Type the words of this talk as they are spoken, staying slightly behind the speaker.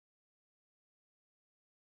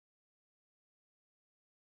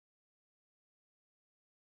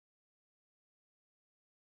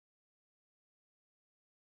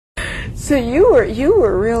So you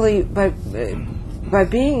were really by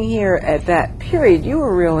being here at that period, you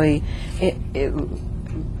were really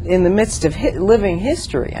in the midst of living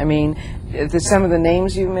history. I mean, some of the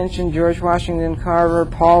names you mentioned: George Washington Carver,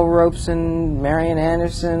 Paul Robeson, Marian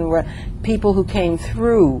Anderson, people who came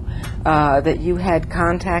through that you had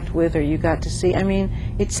contact with or you got to see. I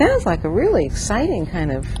mean, it sounds like a really exciting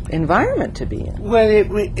kind of environment to be in. Well,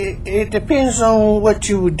 it depends on what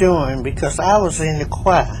you were doing, because I was in the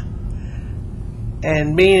choir,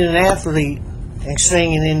 and being an athlete and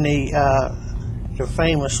singing in the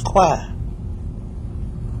famous choir,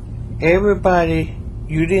 everybody,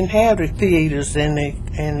 you didn't have the theaters and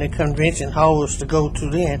the convention halls to go to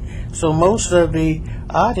then, so most of the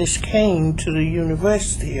artists came to the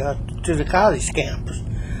university or to the college campus,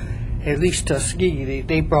 at least Tuskegee.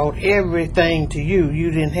 They brought everything to you.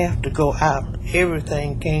 You didn't have to go out.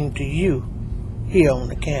 Everything came to you here on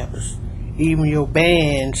the campus. Even your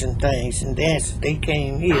bands and things and dances, they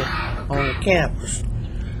came here on the campus.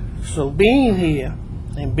 So being here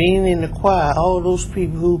and being in the choir, all those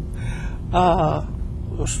people who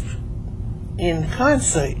was in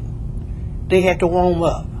concert, they had to warm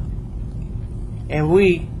up, and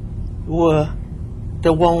we were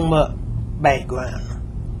the warm up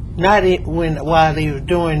background. Not while they were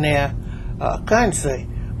doing their concert,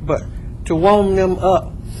 but to warm them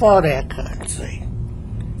up for their concert.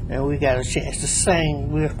 And we got a chance to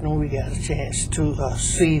sing with them. We got a chance to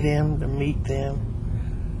see them, to meet them.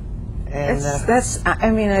 And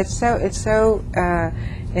I mean, it's so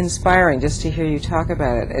inspiring just to hear you talk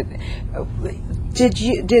about it.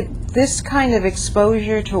 Did this kind of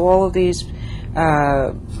exposure to all of these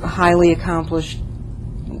highly accomplished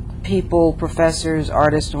people, professors,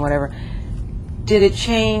 artists, and whatever, did it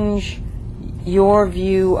change your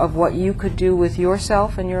view of what you could do with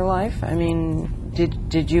yourself in your life? I mean,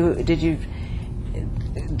 did you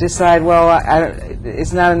decide, well,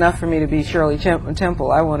 it's not enough for me to be Shirley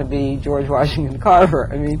Temple, I want to be George Washington Carver?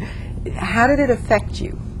 I mean, how did it affect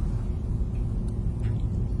you?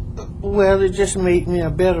 Well, it just made me a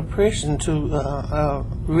better person to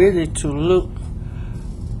really to look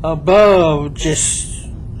above just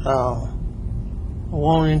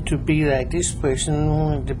wanting to be like this person,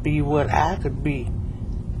 wanting to be what I could be.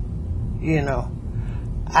 You know,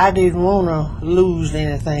 I didn't want to lose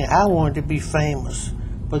anything. I wanted to be famous.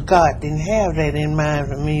 But God didn't have that in mind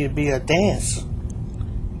for me to be a dancer.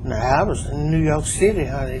 Now, I was in New York City,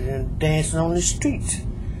 honey, and dancing on the streets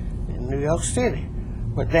in New York City.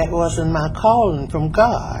 But that wasn't my calling from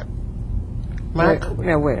God. Wait a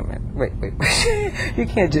minute. Wait. You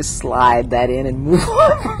can't just slide that in and move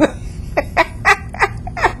on.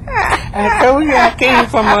 I told you I came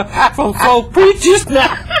from folk preachers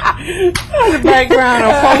now. The background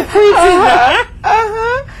of folk preachers now.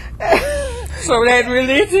 So that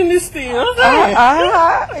religion is still there.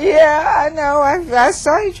 Yeah, I know. I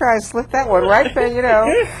saw you try to slip that one right there, you know.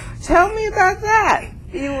 Tell me about that.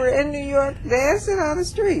 You were in New York dancing on the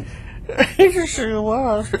street. It sure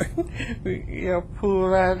was. We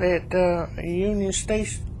pulled out at Union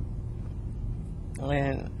Station.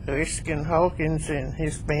 And Erskine Hawkins and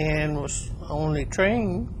his band was on the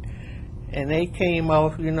train. And they came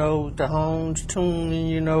off, with the horns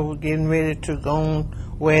tuning, getting ready to go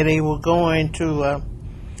where they were going to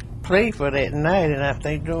play for that night. And I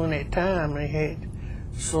think during that time they had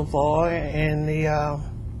Savoy and the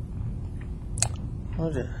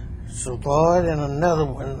Savoy and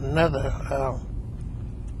another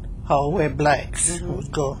hall where blacks was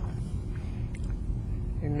going.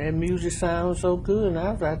 And that music sounded so good, and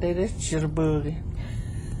I was out there, that jitterbuggy.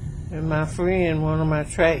 And my friend, one of my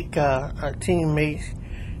track teammates,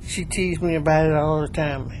 she teased me about it all the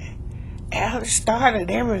time. Al started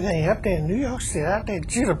everything up there in New York City, out there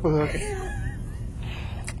jitterbuggy.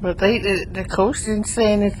 But the coach didn't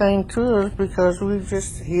say anything to us because we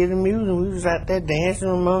just hear the music. We was out there dancing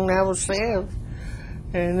among ourselves.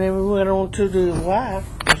 And then we went on to the Y,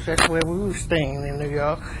 because that's where we were staying in New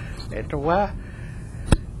York, at the Y.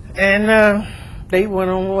 And they went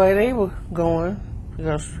on where they were going,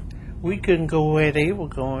 because we couldn't go where they were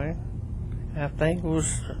going. I think it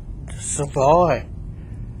was Savoy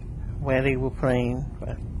where they were playing.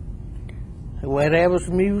 But where there was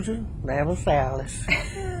music, there was Alice.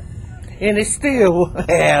 And it still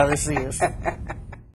Alice is.